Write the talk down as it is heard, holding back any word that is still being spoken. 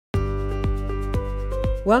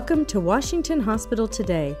Welcome to Washington Hospital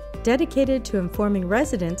Today, dedicated to informing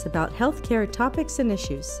residents about healthcare topics and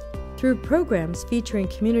issues. Through programs featuring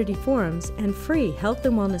community forums and free health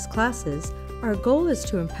and wellness classes, our goal is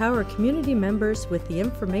to empower community members with the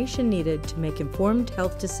information needed to make informed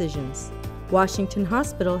health decisions. Washington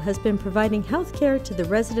Hospital has been providing health care to the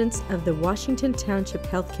residents of the Washington Township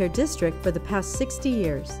Healthcare District for the past 60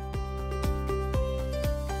 years.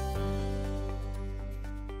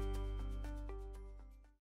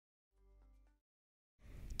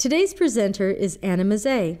 Today's presenter is Anna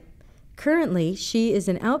Mazzei. Currently, she is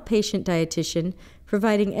an outpatient dietitian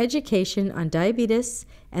providing education on diabetes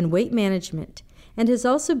and weight management, and has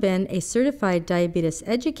also been a certified diabetes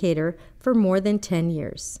educator for more than 10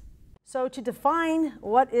 years. So to define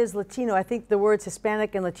what is Latino, I think the words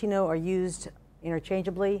Hispanic and Latino are used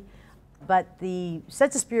interchangeably, but the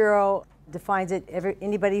Census Bureau defines it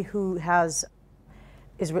anybody who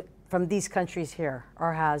is from these countries here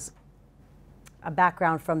or has a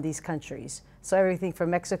background from these countries. So everything from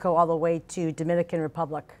Mexico all the way to Dominican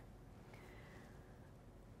Republic.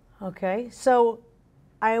 Okay, so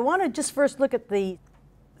I want to just first look at the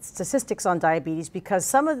statistics on diabetes, because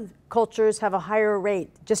some of the cultures have a higher rate,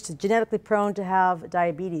 just genetically prone to have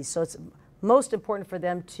diabetes. So it's most important for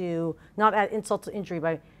them to not add insult to injury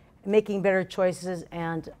by making better choices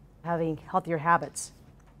and having healthier habits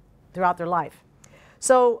throughout their life.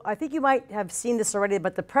 So I think you might have seen this already,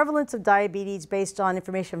 but the prevalence of diabetes based on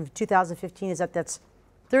information from 2015 is that that's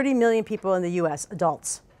 30 million people in the US,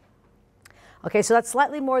 adults. Okay, so that's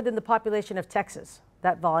slightly more than the population of Texas,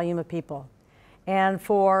 that volume of people. And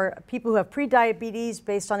for people who have prediabetes,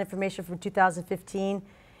 based on information from 2015,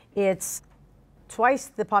 it's twice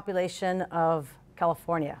the population of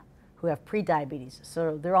California who have prediabetes.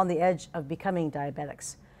 So they're on the edge of becoming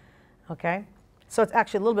diabetics. Okay? So it's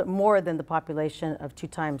actually a little bit more than the population of 2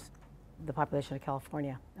 times the population of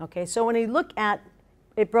California. Okay? So when you look at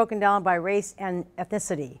it broken down by race and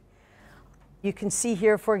ethnicity, you can see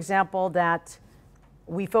here, for example, that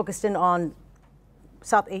we focused in on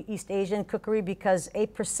Southeast Asian cookery because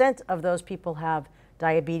 8% of those people have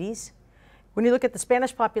diabetes. When you look at the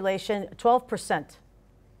Spanish population, 12%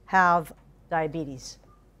 have diabetes.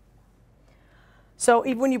 So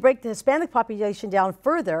even when you break the Hispanic population down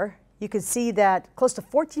further, you can see that close to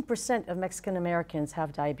 14% of Mexican Americans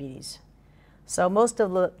have diabetes. So most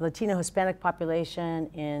of the Latino Hispanic population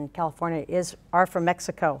in California are from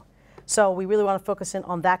Mexico. So we really want to focus in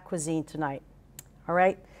on that cuisine tonight. All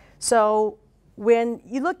right? So when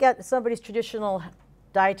you look at somebody's traditional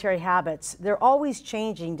dietary habits, they're always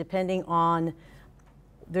changing depending on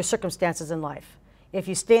their circumstances in life. If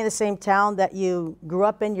you stay in the same town that you grew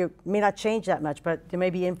up in, you may not change that much, but there may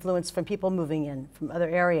be influence from people moving in from other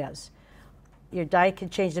areas. Your diet can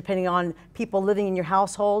change depending on people living in your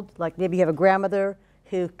household, like maybe you have a grandmother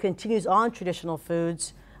who continues on traditional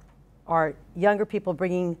foods, or younger people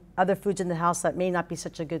bringing other foods in the house that may not be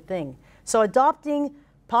such a good thing. So adopting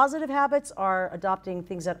positive habits are adopting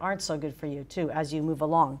things that aren't so good for you too as you move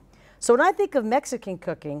along. So when I think of Mexican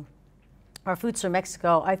cooking, or foods from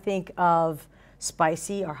Mexico, I think of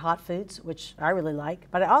spicy or hot foods, which I really like,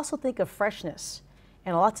 but I also think of freshness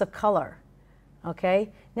and lots of color, okay?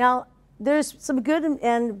 Now, there's some good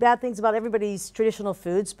and bad things about everybody's traditional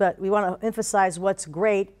foods, but we want to emphasize what's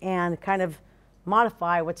great and kind of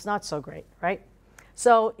modify what's not so great, right?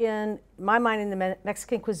 So in my mind, in the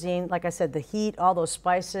Mexican cuisine, like I said, the heat, all those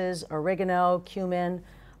spices, oregano, cumin,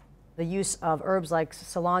 the use of herbs like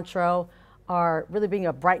cilantro are really bringing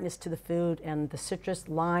a brightness to the food, and the citrus,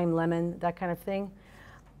 lime, lemon, that kind of thing.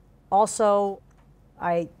 Also,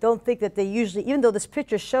 I don't think that they usually, even though this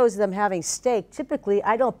picture shows them having steak, typically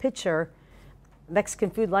I don't picture Mexican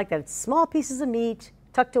food like that. It's small pieces of meat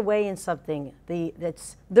tucked away in something.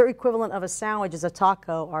 That's their equivalent of a sandwich is a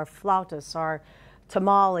taco or flautas or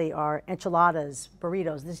tamale or enchiladas,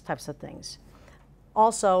 burritos, these types of things.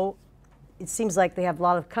 Also, it seems like they have a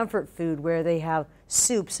lot of comfort food where they have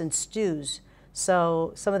soups and stews.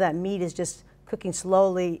 So some of that meat is just cooking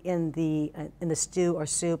slowly in the stew or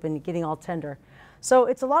soup and getting all tender. So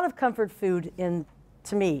it's a lot of comfort food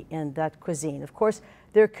to me in that cuisine. Of course,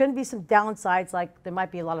 there could be some downsides, like there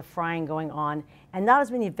might be a lot of frying going on and not as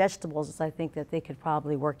many vegetables as I think that they could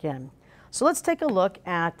probably work in. So let's take a look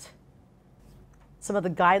at some of the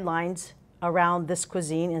guidelines around this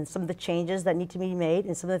cuisine and some of the changes that need to be made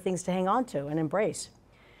and some of the things to hang on to and embrace.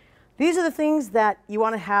 These are the things that you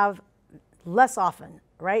want to have less often,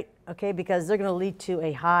 right? Okay, because they're going to lead to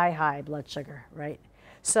a high blood sugar, right?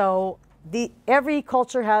 So every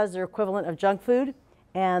culture has their equivalent of junk food,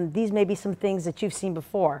 and these may be some things that you've seen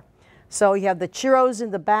before. So you have the churros in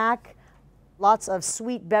the back, lots of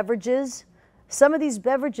sweet beverages, Some of these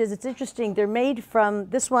beverages, it's interesting, they're made from,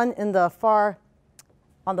 this one on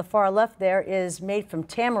the far left there is made from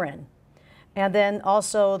tamarind. And then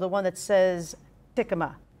also the one that says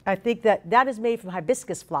jicama. I think that is made from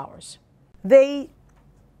hibiscus flowers. They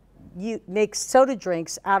make soda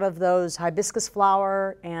drinks out of those hibiscus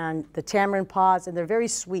flower and the tamarind pods, and they're very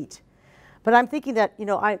sweet. But I'm thinking that, you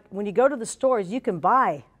know, when you go to the stores, you can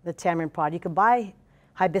buy the tamarind pod. You can buy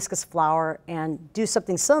hibiscus flower and do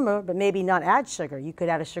something similar, but maybe not add sugar. You could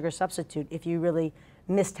add a sugar substitute if you really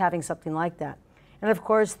missed having something like that. And of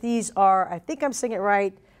course, these are, I think I'm saying it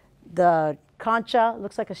right, the concha,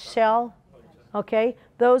 looks like a shell. Okay,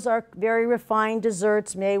 those are very refined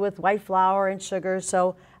desserts made with white flour and sugar.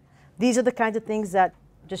 So these are the kinds of things that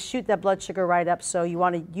just shoot that blood sugar right up. So you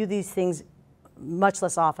want to use these things much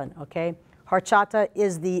less often, okay? Horchata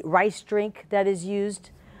is the rice drink that is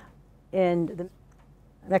used in the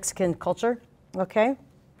Mexican culture, okay?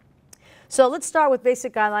 So let's start with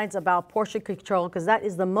basic guidelines about portion control, because that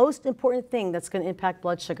is the most important thing that's going to impact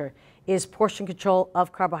blood sugar, is portion control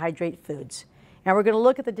of carbohydrate foods. And we're going to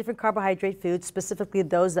look at the different carbohydrate foods, specifically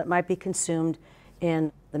those that might be consumed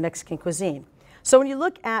in the Mexican cuisine. So when you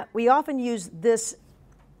look at, we often use this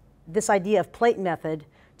idea of plate method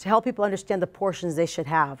to help people understand the portions they should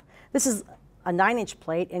have. This is a 9-inch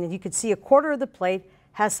plate, and you can see a quarter of the plate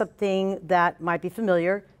has something that might be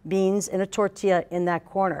familiar, beans and a tortilla in that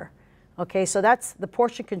corner. Okay, so that's the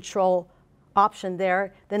portion control option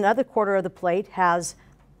there. Then the other quarter of the plate has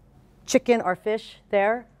chicken or fish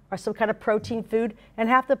there, or some kind of protein food, and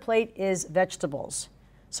half the plate is vegetables.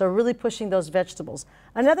 So really pushing those vegetables.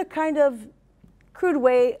 Another kind of crude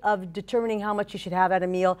way of determining how much you should have at a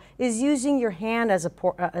meal is using your hand as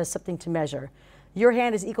something to measure. Your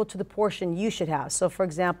hand is equal to the portion you should have. So for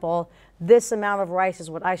example, this amount of rice is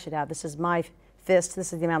what I should have. This is my fist.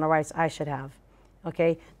 This is the amount of rice I should have.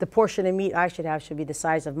 Okay, the portion of meat I should have should be the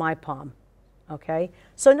size of my palm. Okay,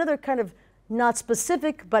 so another kind of not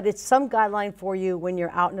specific, but it's some guideline for you when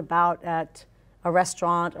you're out and about at a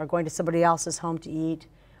restaurant or going to somebody else's home to eat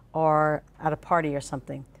or at a party or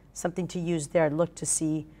something. Something to use there, look to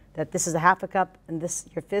see that this is a half a cup and this,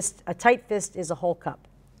 your fist, a tight fist is a whole cup.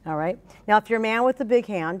 All right. Now, if you're a man with a big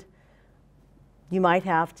hand, you might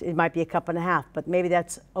have to, it might be a cup and a half, but maybe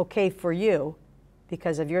that's okay for you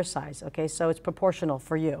because of your size. Okay, so it's proportional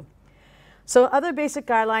for you. So other basic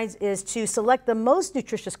guidelines is to select the most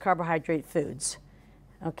nutritious carbohydrate foods.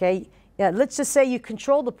 Okay, yeah, let's just say you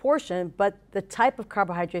control the portion, but the type of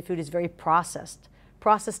carbohydrate food is very processed.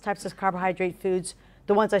 Processed types of carbohydrate foods,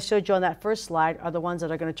 the ones I showed you on that first slide, are the ones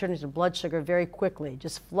that are going to turn into blood sugar very quickly.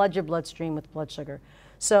 Just flood your bloodstream with blood sugar.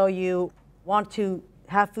 So you want to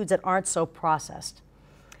have foods that aren't so processed.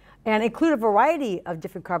 And include a variety of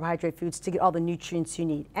different carbohydrate foods to get all the nutrients you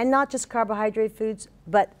need. And not just carbohydrate foods,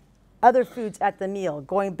 but other foods at the meal.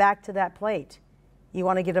 Going back to that plate, you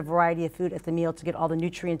want to get a variety of food at the meal to get all the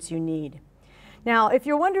nutrients you need. Now, if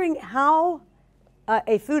you're wondering how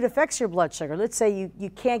a food affects your blood sugar, let's say you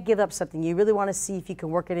can't give up something. You really want to see if you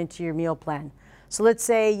can work it into your meal plan. So let's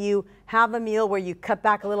say you have a meal where you cut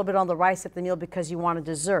back a little bit on the rice at the meal because you want a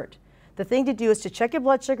dessert. The thing to do is to check your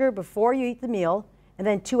blood sugar before you eat the meal and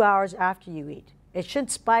then 2 hours after you eat. It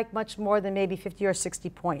shouldn't spike much more than maybe 50 or 60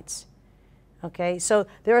 points. Okay, so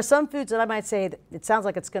there are some foods that I might say that it sounds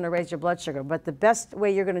like it's going to raise your blood sugar, but the best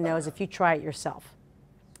way you're going to know is if you try it yourself.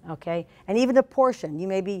 Okay, and even a portion, you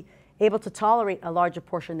may be able to tolerate a larger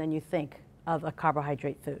portion than you think of a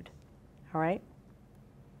carbohydrate food. All right.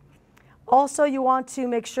 Also, you want to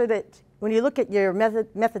make sure that when you look at your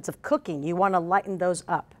methods of cooking, you want to lighten those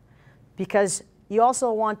up, because you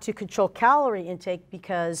also want to control calorie intake,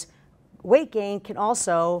 because weight gain can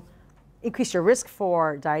also increase your risk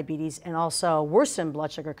for diabetes and also worsen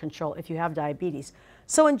blood sugar control if you have diabetes.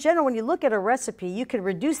 So in general, when you look at a recipe, you can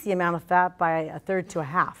reduce the amount of fat by 1/3 to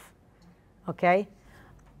 1/2. Okay?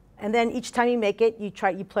 And then each time you make it, you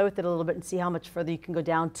play with it a little bit and see how much further you can go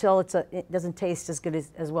down till it doesn't taste as good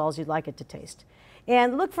as well as you'd like it to taste.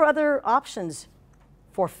 And look for other options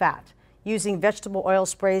for fat, using vegetable oil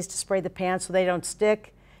sprays to spray the pan so they don't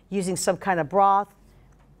stick, using some kind of broth,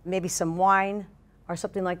 maybe some wine or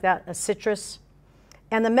something like that, a citrus.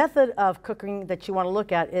 And the method of cooking that you want to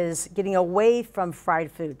look at is getting away from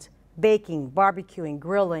fried foods, baking, barbecuing,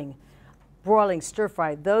 grilling, broiling,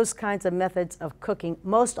 stir-fried, those kinds of methods of cooking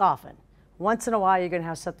most often. Once in a while, you're going to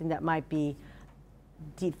have something that might be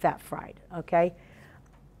deep fat fried, okay?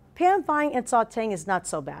 Pan frying and sauteing is not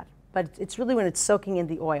so bad, but it's really when it's soaking in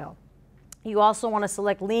the oil. You also want to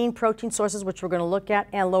select lean protein sources, which we're going to look at,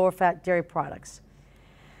 and lower fat dairy products.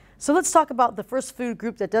 So let's talk about the first food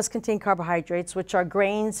group that does contain carbohydrates, which are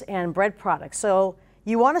grains and bread products. So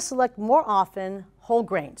you want to select more often whole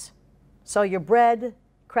grains. So your bread,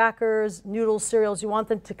 crackers, noodles, cereals, you want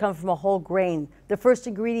them to come from a whole grain. The first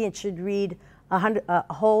ingredient should read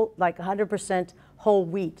 100% whole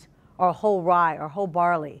wheat, or whole rye, or whole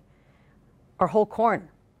barley, or whole corn.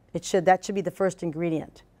 That should be the first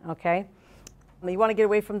ingredient, okay? You want to get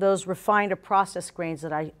away from those refined or processed grains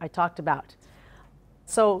that I talked about.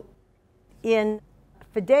 So in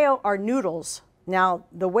fideo are noodles. Now,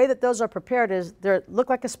 the way that those are prepared is they look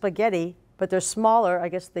like a spaghetti, but they're smaller. I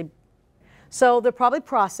guess so they're probably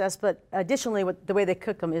processed, but additionally, the way they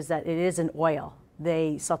cook them is that it is in oil.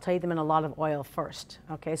 They saute them in a lot of oil first,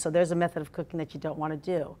 okay? So there's a method of cooking that you don't want to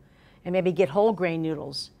do. And maybe get whole grain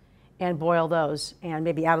noodles and boil those and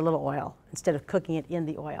maybe add a little oil instead of cooking it in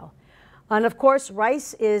the oil. And of course,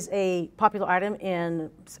 rice is a popular item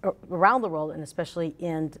around the world, and especially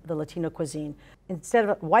in the Latino cuisine. Instead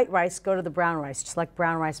of white rice, go to the brown rice. Select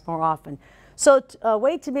brown rice more often. So a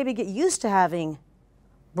way to maybe get used to having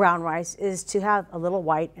brown rice is to have a little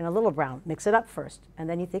white and a little brown. Mix it up first, and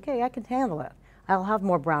then you think, hey, I can handle it. I'll have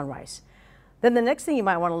more brown rice. Then the next thing you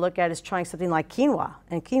might want to look at is trying something like quinoa.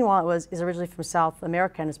 And quinoa is originally from South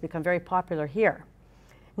America and has become very popular here.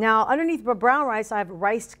 Now, underneath brown rice, I have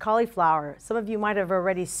riced cauliflower. Some of you might have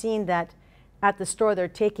already seen that at the store. They're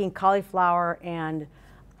taking cauliflower and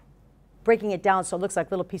breaking it down so it looks like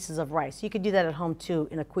little pieces of rice. You could do that at home too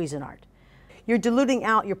in a Cuisinart. You're diluting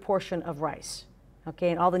out your portion of rice,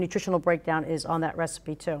 okay? And all the nutritional breakdown is on that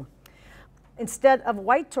recipe too. Instead of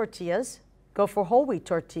white tortillas, go for whole wheat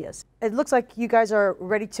tortillas. It looks like you guys are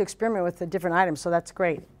ready to experiment with the different items, so that's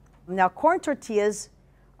great. Now, corn tortillas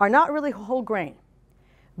are not really whole grain,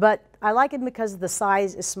 but I like it because the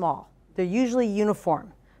size is small. They're usually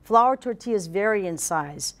uniform. Flour tortillas vary in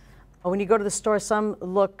size. When you go to the store, some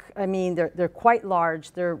look, I mean, they're quite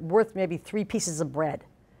large. They're worth maybe 3 pieces of bread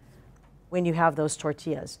when you have those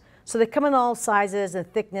tortillas. So they come in all sizes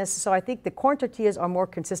and thickness, so I think the corn tortillas are more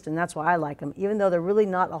consistent. That's why I like them, even though they're really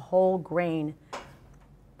not a whole grain,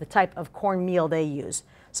 the type of cornmeal they use.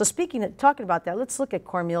 So talking about that, let's look at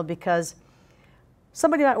cornmeal, because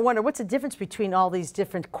somebody might wonder, what's the difference between all these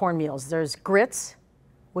different cornmeals? There's grits,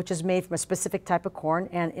 which is made from a specific type of corn,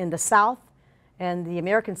 and in the South and the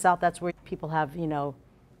American South, that's where people have, you know,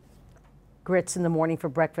 grits in the morning for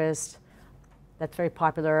breakfast. That's very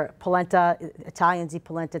popular. Polenta, Italians eat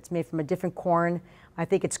polenta. It's made from a different corn. I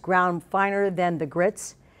think it's ground finer than the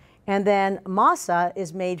grits. And then masa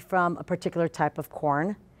is made from a particular type of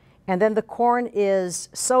corn. And then the corn is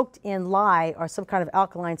soaked in lye or some kind of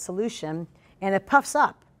alkaline solution, and it puffs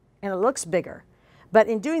up and it looks bigger. But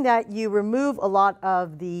in doing that, you remove a lot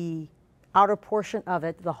of the outer portion of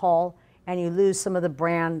it, the hull, and you lose some of the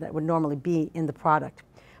bran that would normally be in the product.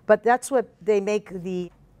 But that's what they make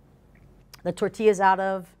the tortillas out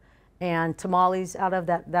of, and tamales out of.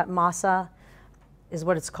 That masa is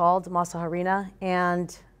what it's called, masa harina.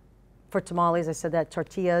 And for tamales, I said that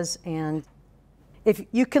tortillas. And if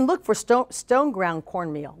you can look for stone ground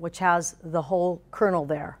cornmeal, which has the whole kernel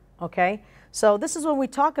there, okay? So this is when we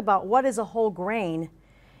talk about what is a whole grain.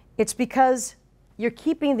 It's because you're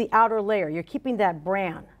keeping the outer layer, you're keeping that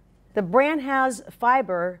bran. The bran has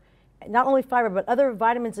fiber, not only fiber, but other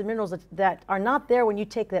vitamins and minerals that are not there when you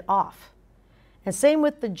take it off. And same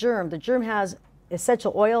with the germ. The germ has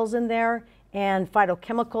essential oils in there and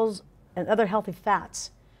phytochemicals and other healthy fats.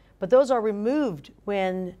 But those are removed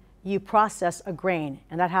when you process a grain,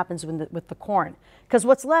 and that happens with the corn. Because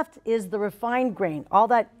what's left is the refined grain. All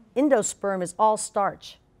that endosperm is all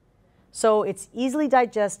starch. So it's easily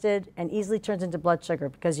digested and easily turns into blood sugar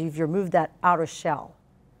because you've removed that outer shell.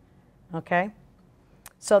 Okay?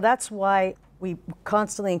 So that's why we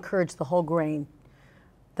constantly encourage the whole grain.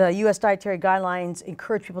 The U.S. dietary guidelines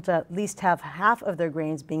encourage people to at least have half of their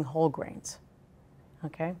grains being whole grains.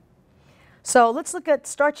 Okay? So let's look at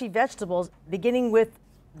starchy vegetables. Beginning with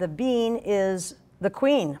the bean is the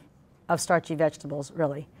queen of starchy vegetables,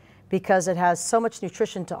 really, because it has so much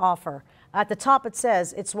nutrition to offer. At the top it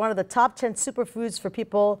says it's one of the top 10 superfoods for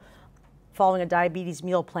people following a diabetes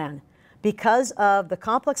meal plan. Because of the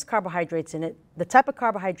complex carbohydrates in it, the type of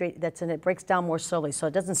carbohydrate that's in it breaks down more slowly, so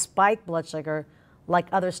it doesn't spike blood sugar like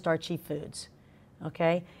other starchy foods,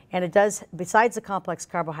 okay? And it does, besides the complex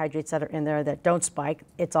carbohydrates that are in there that don't spike,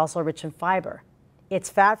 it's also rich in fiber. It's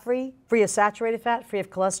fat-free, free of saturated fat, free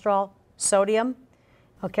of cholesterol, sodium,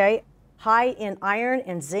 okay? High in iron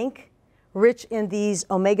and zinc, rich in these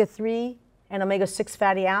omega-3 and omega-6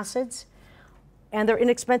 fatty acids, and they're an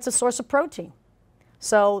inexpensive source of protein.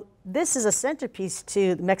 So this is a centerpiece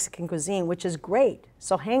to the Mexican cuisine, which is great.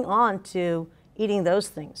 So hang on to eating those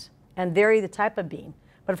things and vary the type of bean.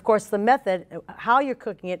 But of course, the method, how you're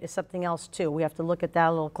cooking it, is something else too. We have to look at that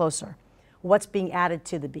a little closer. What's being added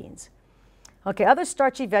to the beans? Okay, other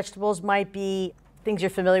starchy vegetables might be things you're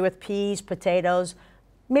familiar with: peas, potatoes.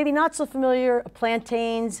 Maybe not so familiar,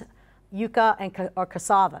 plantains, yuca, or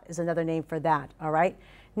cassava is another name for that, all right?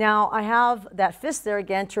 Now, I have that fist there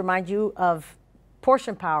again to remind you of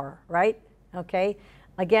portion power, right? Okay,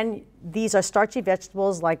 again, these are starchy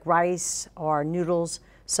vegetables like rice or noodles,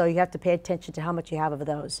 so you have to pay attention to how much you have of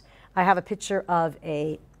those. I have a picture of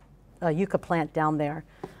a yuca plant down there.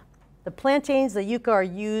 The plantains, the yuca, are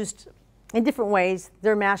used in different ways.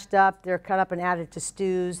 They're mashed up, they're cut up and added to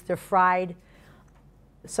stews, they're fried.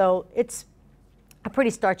 So it's a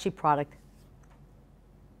pretty starchy product.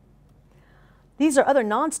 These are other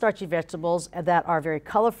non-starchy vegetables that are very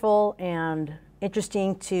colorful and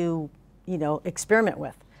interesting to, experiment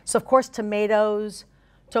with. So of course, tomatoes,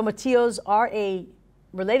 tomatillos are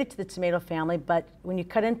related to the tomato family, but when you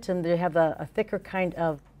cut into them, they have a thicker kind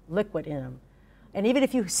of liquid in them. And even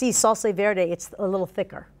if you see salsa verde, it's a little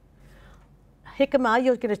thicker. Jicama,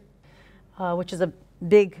 you'll get which is a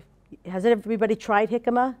big, has everybody tried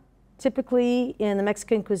jicama? Typically in the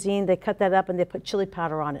Mexican cuisine, they cut that up and they put chili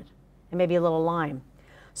powder on it and maybe a little lime.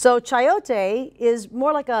 So chayote is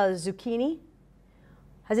more like a zucchini.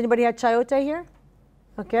 Has anybody had chayote here?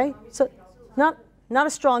 Okay, so not a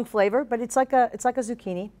strong flavor, but it's like a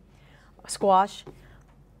zucchini, squash.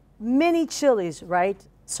 Many chilies, right?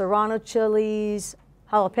 Serrano chilies,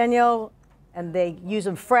 jalapeno, and they use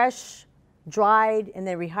them fresh, dried, and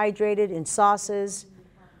then rehydrated in sauces.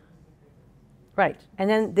 Right, and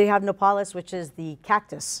then they have nopales, which is the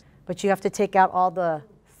cactus, but you have to take out all the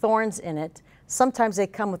thorns in it. Sometimes they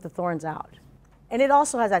come with the thorns out. And it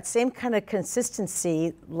also has that same kind of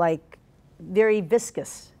consistency, like very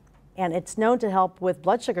viscous, and it's known to help with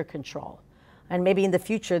blood sugar control. And maybe in the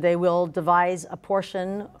future they will devise a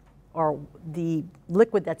portion or the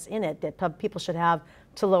liquid that's in it that people should have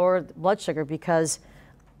to lower blood sugar, because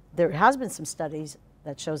there has been some studies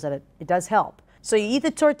that shows that it does help. So you eat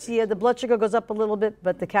the tortilla, the blood sugar goes up a little bit,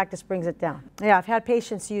 but the cactus brings it down. Yeah, I've had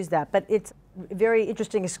patients use that, but it's a very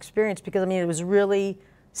interesting experience because, it was really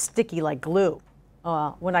sticky like glue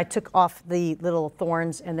when I took off the little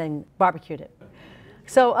thorns and then barbecued it.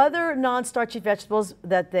 So other non-starchy vegetables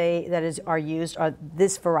that are used are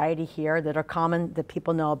this variety here that are common, that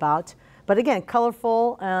people know about. But again,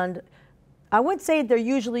 colorful, and I wouldn't say they're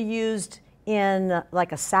usually used in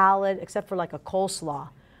like a salad, except for like a coleslaw.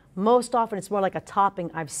 Most often it's more like a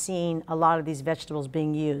topping. I've seen a lot of these vegetables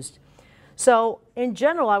being used. So in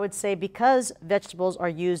general, I would say, because vegetables are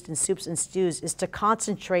used in soups and stews, is to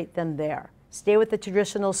concentrate them there. Stay with the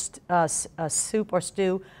traditional soup or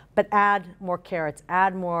stew, but add more carrots,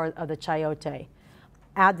 add more of the chayote,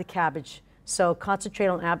 add the cabbage. So concentrate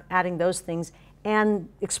on adding those things and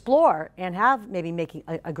explore and have maybe making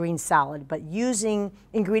a green salad, but using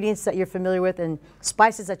ingredients that you're familiar with and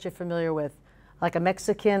spices that you're familiar with, like a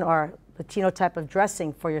Mexican or Latino type of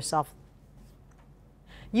dressing for yourself.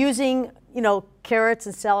 Using, carrots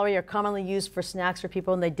and celery are commonly used for snacks for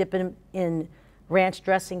people, and they dip them in ranch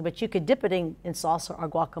dressing, but you could dip it in salsa or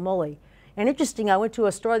guacamole. And interesting, I went to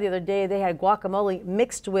a store the other day, they had guacamole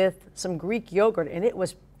mixed with some Greek yogurt, and it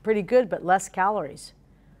was pretty good, but less calories.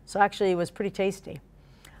 So actually it was pretty tasty.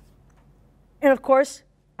 And of course,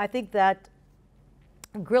 I think that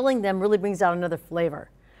grilling them really brings out another flavor.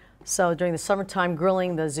 So during the summertime,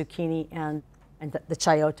 grilling the zucchini and the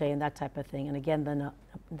chayote and that type of thing. And again,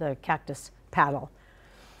 the cactus paddle.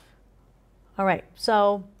 All right,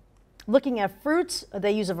 so looking at fruits,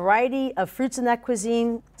 they use a variety of fruits in that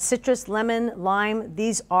cuisine: citrus, lemon, lime.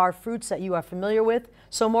 These are fruits that you are familiar with.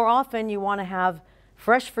 So more often you want to have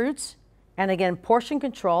fresh fruits, and again, portion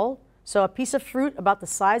control. So a piece of fruit about the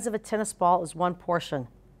size of a tennis ball is one portion.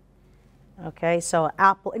 Okay, so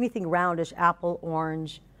apple, anything roundish, apple,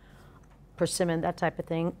 orange, persimmon, that type of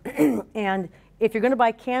thing. And if you're going to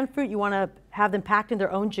buy canned fruit, you want to have them packed in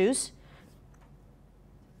their own juice.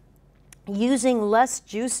 Using less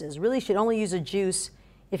juices. Really should only use a juice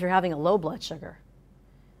if you're having a low blood sugar.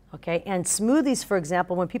 Okay, and smoothies, for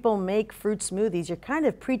example, when people make fruit smoothies, you're kind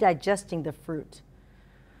of pre-digesting the fruit.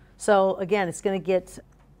 So again, it's going to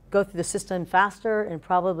go through the system faster and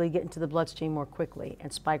probably get into the bloodstream more quickly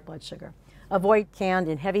and spike blood sugar. Avoid canned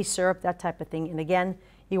and heavy syrup, that type of thing. And again,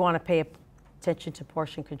 you want to pay attention to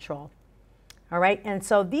portion control. All right, and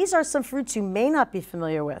so these are some fruits you may not be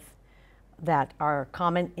familiar with that are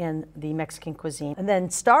common in the Mexican cuisine. And then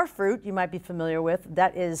star fruit you might be familiar with.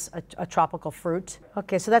 That is a tropical fruit.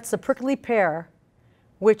 Okay, so that's the prickly pear,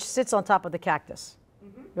 which sits on top of the cactus.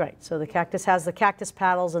 Mm-hmm. Right, so the cactus has the cactus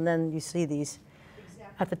paddles, and then you see these.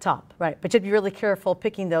 Exactly. At the top, right. But you have to be really careful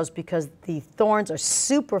picking those because the thorns are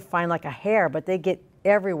super fine like a hair, but they get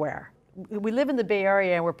everywhere. We live in the Bay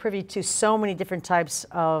Area and we're privy to so many different types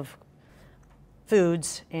of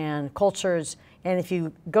foods and cultures. And if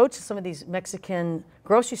you go to some of these Mexican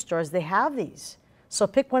grocery stores, they have these. So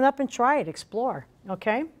pick one up and try it, explore,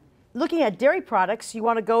 okay? Looking at dairy products, you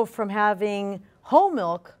want to go from having whole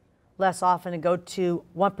milk less often and go to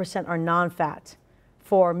 1% or non-fat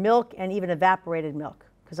for milk and even evaporated milk,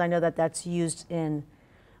 because I know that that's used in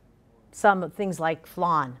some things like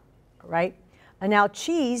flan, right? And now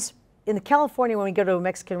cheese, in California, when we go to a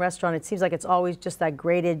Mexican restaurant, it seems like it's always just that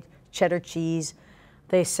grated cheddar cheese.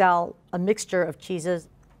 They sell a mixture of cheeses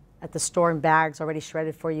at the store in bags already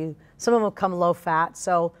shredded for you. Some of them come low fat,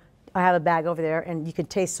 so I have a bag over there and you can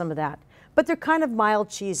taste some of that. But they're kind of mild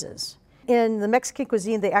cheeses. In the Mexican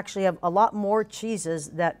cuisine, they actually have a lot more cheeses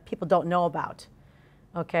that people don't know about.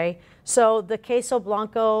 Okay, so the queso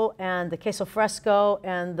blanco and the queso fresco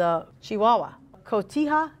and the chihuahua,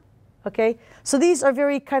 cotija, okay? So these are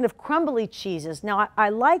very kind of crumbly cheeses. Now I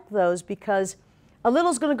like those because a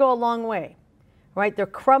little's gonna go a long way, right? They're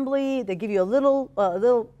crumbly, they give you a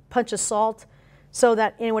little punch of salt so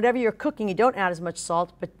that in whatever you're cooking, you don't add as much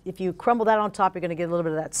salt, but if you crumble that on top, you're gonna get a little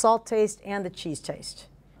bit of that salt taste and the cheese taste.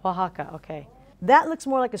 Oaxaca, okay. That looks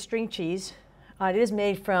more like a string cheese. It is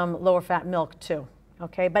made from lower fat milk too.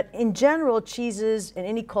 Okay, but in general, cheeses in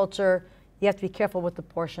any culture, you have to be careful with the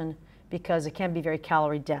portion because it can be very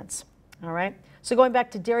calorie dense. All right, so going back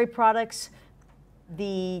to dairy products,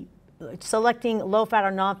 selecting low fat or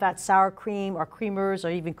non-fat sour cream or creamers or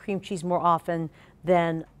even cream cheese more often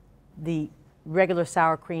than the regular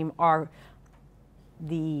sour cream or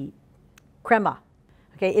the crema.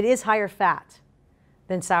 Okay, it is higher fat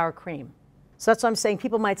than sour cream. So that's what I'm saying.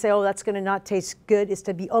 People might say, oh, that's going to not taste good. Is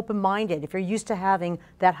to be open-minded. If you're used to having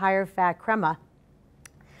that higher fat crema,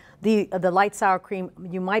 the light sour cream,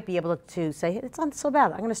 you might be able to say, hey, it's not so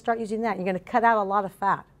bad. I'm going to start using that. You're going to cut out a lot of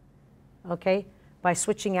fat, okay, by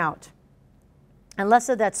switching out. And less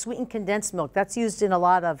of that sweetened condensed milk. That's used in a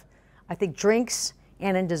lot of, I think, drinks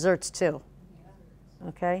and in desserts too,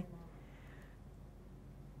 okay?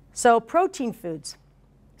 So protein foods.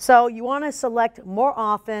 So you want to select more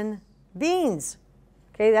often beans,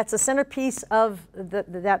 okay, that's the centerpiece of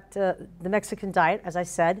the Mexican diet, as I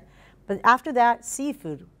said. But after that,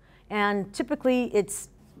 seafood. And typically I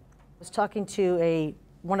was talking to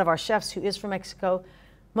one of our chefs who is from Mexico.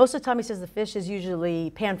 Most of the time he says the fish is usually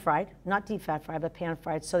pan-fried, not deep fat fried, but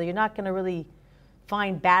pan-fried. So you're not going to really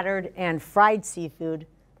find battered and fried seafood.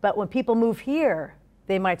 But when people move here,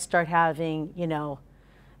 they might start having, you know,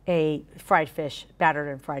 a fried fish, battered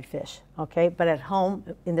and fried fish, okay? But at home,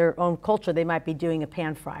 in their own culture, they might be doing a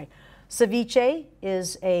pan fry. Ceviche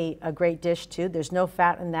is a great dish too. There's no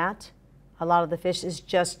fat in that. A lot of the fish is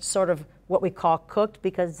just sort of what we call cooked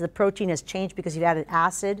because the protein has changed because you've added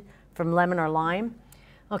acid from lemon or lime,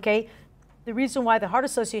 okay? The reason why the Heart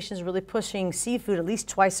Association is really pushing seafood at least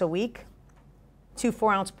twice a week, 2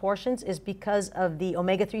 4-ounce portions, is because of the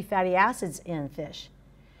omega-3 fatty acids in fish.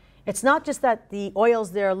 It's not just that the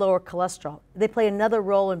oils there lower cholesterol. They play another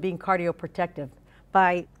role in being cardioprotective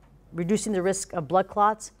by reducing the risk of blood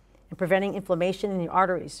clots and preventing inflammation in your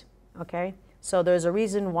arteries, okay? So there's a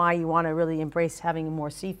reason why you want to really embrace having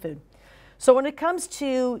more seafood. So when it comes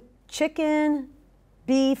to chicken,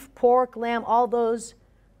 beef, pork, lamb, all those,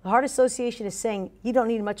 the Heart Association is saying you don't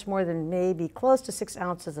need much more than maybe close to 6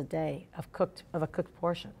 ounces a day of a cooked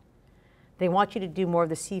portion. They want you to do more of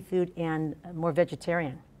the seafood and more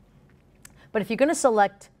vegetarian. But if you're going to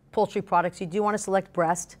select poultry products, you do want to select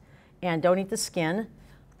breast and don't eat the skin.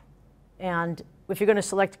 And if you're going to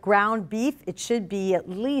select ground beef, it should be at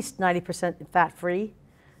least 90% fat-free.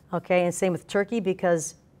 Okay, and same with turkey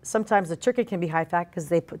because sometimes the turkey can be high fat because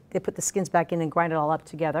they put the skins back in and grind it all up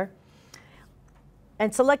together.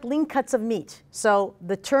 And select lean cuts of meat. So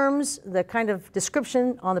the terms, the kind of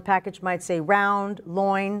description on the package might say round,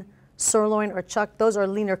 loin, sirloin, or chuck. Those are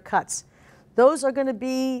leaner cuts. Those are going to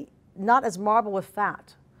be not as marbled with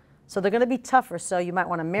fat. So they're going to be tougher. So you might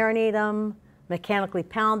want to marinate them, mechanically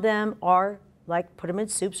pound them, or like put them in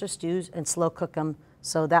soups or stews and slow cook them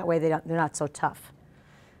so that way they're not so tough.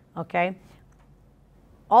 Okay?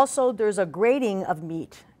 Also, there's a grading of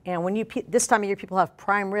meat. And when this time of year, people have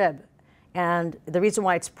prime rib. And the reason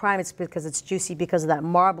why it's prime is because it's juicy because of that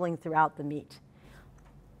marbling throughout the meat.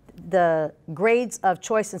 The grades of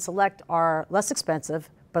choice and select are less expensive,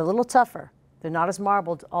 but a little tougher. They're not as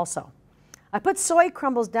marbled also. I put soy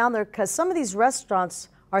crumbles down there because some of these restaurants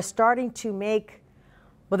are starting to make,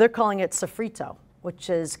 well, they're calling it sofrito,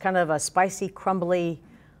 which is kind of a spicy, crumbly,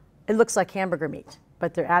 it looks like hamburger meat.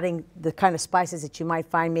 but they're adding the kind of spices that you might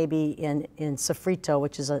find maybe in sofrito,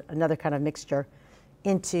 which is another kind of mixture,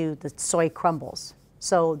 into the soy crumbles.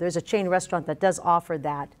 So there's a chain restaurant that does offer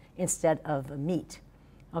that instead of meat.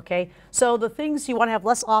 Okay, so the things you want to have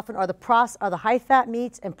less often are the high-fat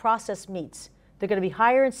meats and processed meats. They're going to be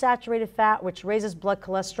higher in saturated fat, which raises blood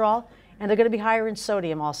cholesterol, and they're going to be higher in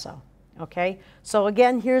sodium also. Okay, so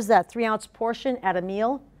again, here's that 3-ounce portion at a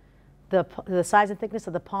meal, the size and thickness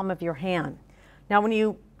of the palm of your hand. Now, when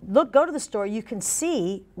you go to the store, you can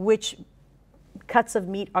see which cuts of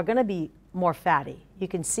meat are going to be more fatty. You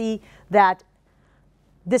can see that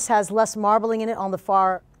this has less marbling in it on the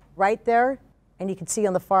far right there. And you can see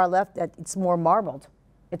on the far left that it's more marbled.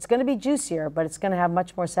 It's going to be juicier, but it's going to have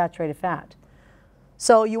much more saturated fat.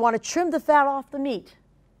 So you want to trim the fat off the meat,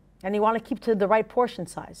 and you want to keep to the right portion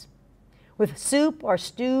size. With soup or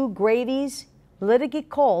stew, gravies, let it get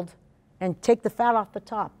cold and take the fat off the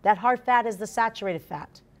top. That hard fat is the saturated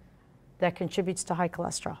fat that contributes to high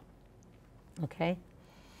cholesterol. Okay?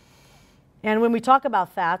 And when we talk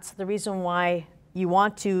about fats, the reason why you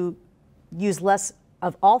want to use less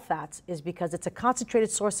of all fats is because it's a concentrated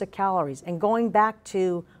source of calories. And going back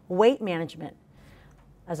to weight management,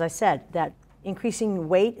 as I said, that increasing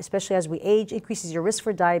weight, especially as we age, increases your risk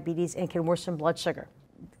for diabetes and can worsen blood sugar.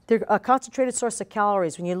 They're a concentrated source of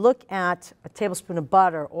calories. When you look at a tablespoon of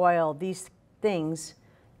butter, oil, these things,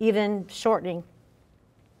 even shortening,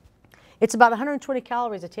 it's about 120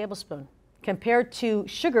 calories a tablespoon compared to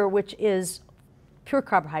sugar, which is pure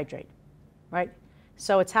carbohydrate, right?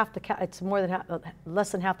 So it's less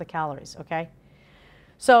than half the calories, okay?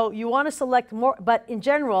 So you want to select more, but in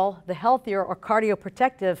general, the healthier or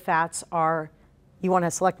cardioprotective fats you want to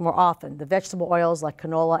select more often. The vegetable oils like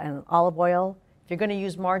canola and olive oil. If you're going to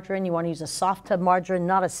use margarine, you want to use a soft tub margarine,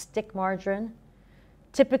 not a stick margarine.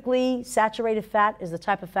 Typically, saturated fat is the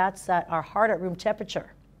type of fats that are hard at room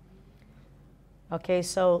temperature. Okay,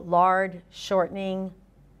 so lard, shortening,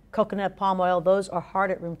 coconut palm oil, those are hard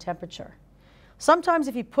at room temperature. Sometimes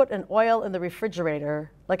if you put an oil in the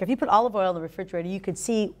refrigerator, like if you put olive oil in the refrigerator, you can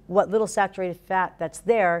see what little saturated fat that's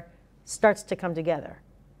there starts to come together.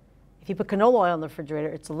 If you put canola oil in the refrigerator,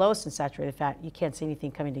 it's the lowest in saturated fat. You can't see anything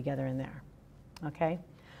coming together in there. Okay?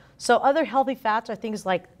 So other healthy fats are things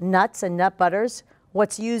like nuts and nut butters.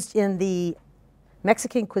 What's used in the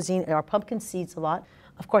Mexican cuisine are pumpkin seeds a lot.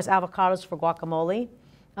 Of course, avocados for guacamole.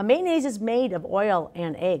 A mayonnaise is made of oil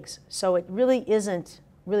and eggs, so it really isn't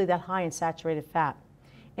really that high in saturated fat.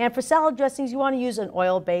 And for salad dressings, you want to use an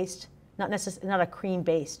oil-based, not a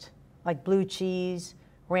cream-based, like blue cheese,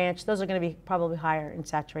 ranch. Those are going to be probably higher in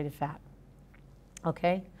saturated fat.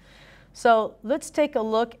 Okay? So let's take a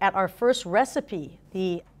look at our first recipe,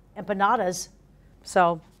 the empanadas.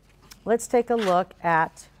 So let's take a look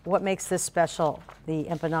at what makes this special, the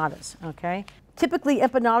empanadas, okay? Typically,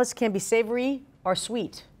 empanadas can be savory or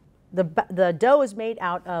sweet. The dough is made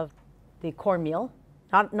out of the cornmeal,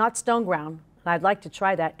 not stone ground, and I'd like to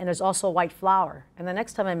try that. And there's also white flour. And the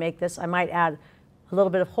next time I make this, I might add a little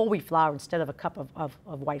bit of whole wheat flour instead of a cup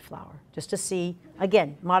of white flour, just to see,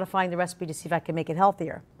 again, modifying the recipe to see if I can make it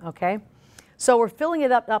healthier, okay? So we're filling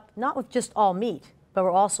it up not with just all meat, but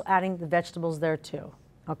we're also adding the vegetables there too,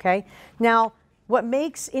 okay? Now, what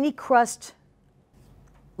makes any crust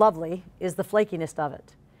lovely is the flakiness of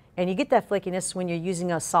it. And you get that flakiness when you're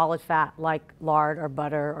using a solid fat like lard or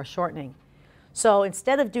butter or shortening. So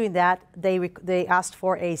instead of doing that, they asked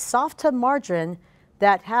for a soft tub margarine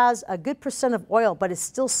that has a good percent of oil, but is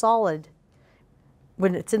still solid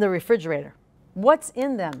when it's in the refrigerator. What's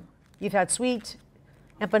in them? You've had sweet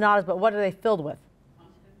empanadas, but what are they filled with?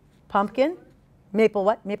 Pumpkin? Maple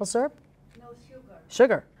what? Maple syrup? No, sugar.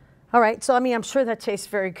 Sugar. All right, so I mean, I'm sure that tastes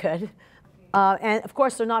very good. And of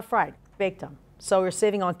course, they're not fried, baked them. So we're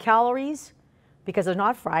saving on calories because they're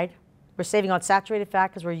not fried. We're saving on saturated fat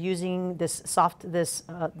because we're using this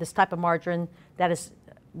type of margarine that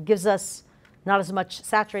gives us not as much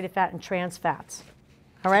saturated fat and trans fats.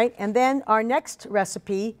 All right, and then our next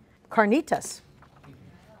recipe, carnitas.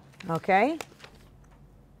 Okay.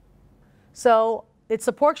 So it's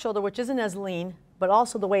a pork shoulder, which isn't as lean, but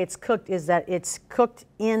also the way it's cooked is that it's cooked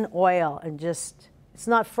in oil and just, it's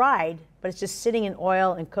not fried, but it's just sitting in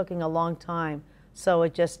oil and cooking a long time. So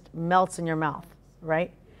it just melts in your mouth,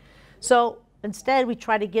 right? So instead, we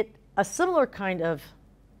try to get a similar kind of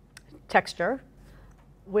texture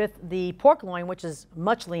with the pork loin, which is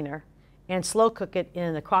much leaner, and slow cook it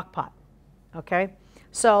in the crock pot, okay?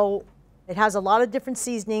 So it has a lot of different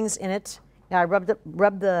seasonings in it. I rubbed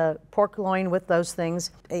the pork loin with those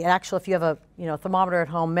things. Actually, if you have a thermometer at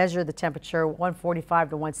home, measure the temperature,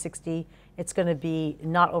 145 to 160. It's going to be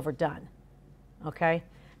not overdone, okay?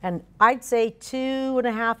 And I'd say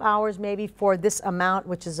 2.5 hours maybe for this amount,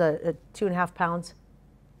 which is a 2.5 pounds,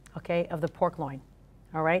 okay, of the pork loin.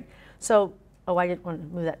 All right. So, oh, I didn't want to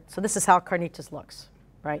move that. So this is how carnitas looks,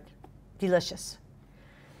 right? Delicious.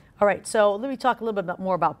 All right. So let me talk a little bit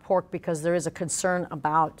more about pork, because there is a concern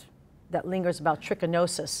that lingers about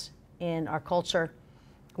trichinosis in our culture,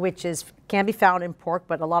 which can be found in pork,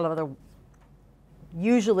 but a lot of other,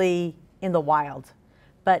 usually in the wild.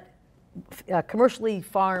 But commercially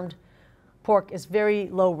farmed pork is very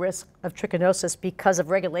low risk of trichinosis because of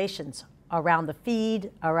regulations around the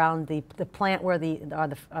feed, around the plant where the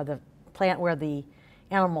plant where the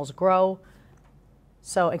animals grow,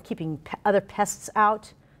 so, and keeping other pests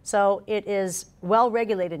out. So it is well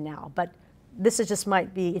regulated now, but this is just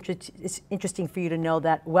might be interesting for you to know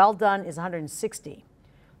that well done is 160.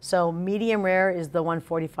 So medium rare is the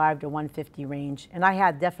 145 to 150 range. And I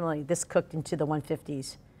had definitely this cooked into the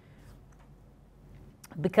 150s.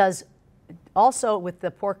 Because also with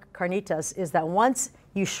the pork carnitas is that once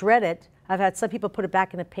you shred it, I've had some people put it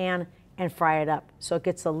back in a pan and fry it up, so it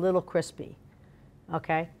gets a little crispy,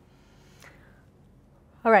 okay?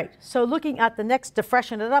 All right, so looking at the next, to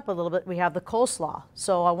freshen it up a little bit, we have the coleslaw.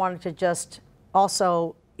 So I wanted to just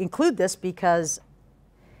also include this because,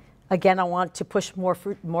 again, I want to push more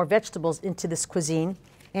fruit, more vegetables into this cuisine.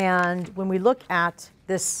 And when we look at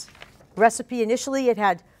this recipe, initially it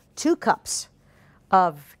had 2 cups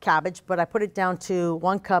of cabbage, but I put it down to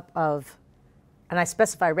 1 cup of, and I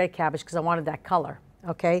specify red cabbage because I wanted that color,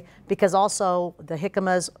 okay? Because also the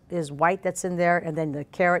jicama is white that's in there, and then the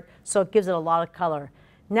carrot, so it gives it a lot of color.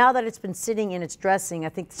 Now that it's been sitting in its dressing, I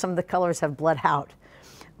think some of the colors have bled out.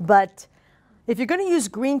 But if you're going to use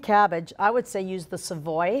green cabbage, I would say use the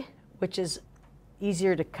Savoy, which is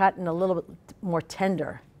easier to cut and a little bit more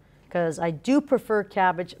tender. Because I do prefer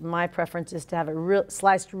cabbage. My preference is to have it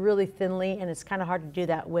sliced really thinly, and it's kind of hard to do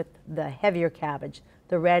that with the heavier cabbage,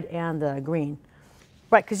 the red and the green.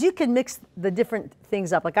 Right, because you can mix the different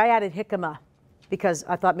things up. Like I added jicama because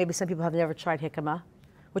I thought maybe some people have never tried jicama,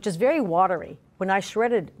 which is very watery. When I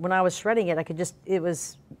was shredding it,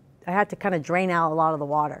 I had to kind of drain out a lot of the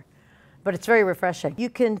water. But it's very refreshing. You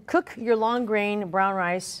can cook your long grain brown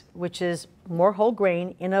rice, which is more whole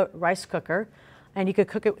grain, in a rice cooker. And you could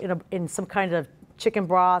cook it in some kind of chicken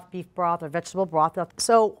broth, beef broth, or vegetable broth.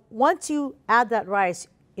 So once you add that rice,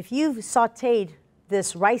 if you've sautéed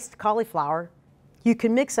this riced cauliflower, you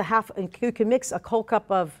can mix a half a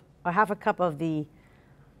cup of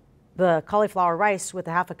the cauliflower rice with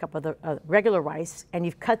a half a cup of the regular rice, and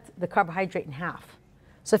you've cut the carbohydrate in half.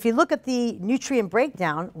 So if you look at the nutrient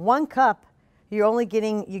breakdown, 1 cup, you're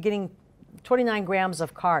getting 29 grams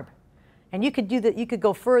of carb. And you could do that. You could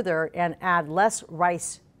go further and add less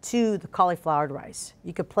rice to the cauliflowered rice.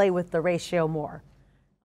 You could play with the ratio more.